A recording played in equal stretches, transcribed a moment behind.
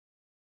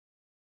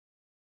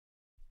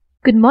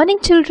Good morning,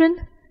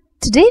 children.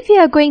 Today we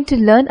are going to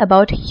learn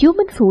about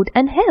human food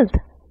and health.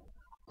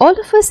 All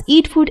of us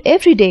eat food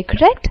every day,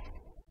 correct?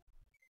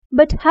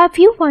 But have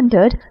you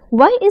wondered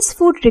why is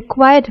food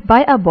required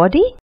by our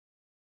body?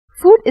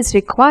 Food is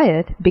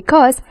required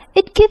because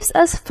it gives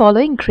us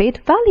following great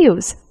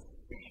values.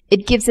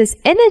 It gives us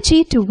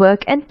energy to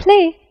work and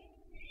play.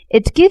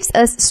 It gives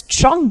us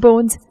strong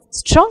bones,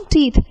 strong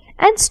teeth,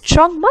 and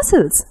strong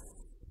muscles.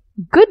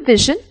 Good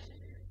vision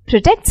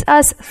protects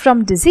us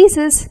from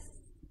diseases.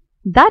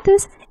 That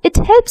is, it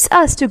helps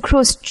us to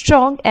grow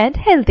strong and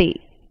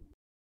healthy.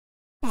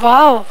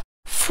 Wow,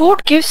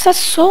 food gives us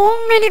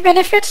so many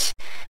benefits.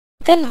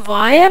 Then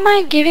why am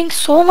I giving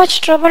so much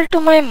trouble to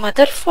my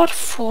mother for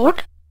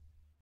food?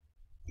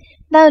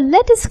 Now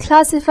let us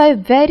classify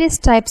various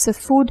types of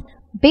food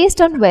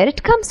based on where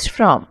it comes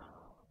from.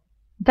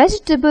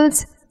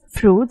 Vegetables,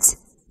 fruits,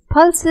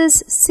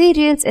 pulses,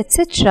 cereals,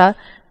 etc.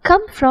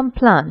 come from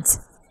plants,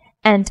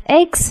 and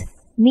eggs,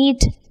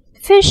 meat,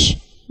 fish,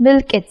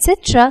 milk,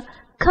 etc.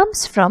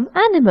 comes from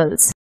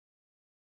animals.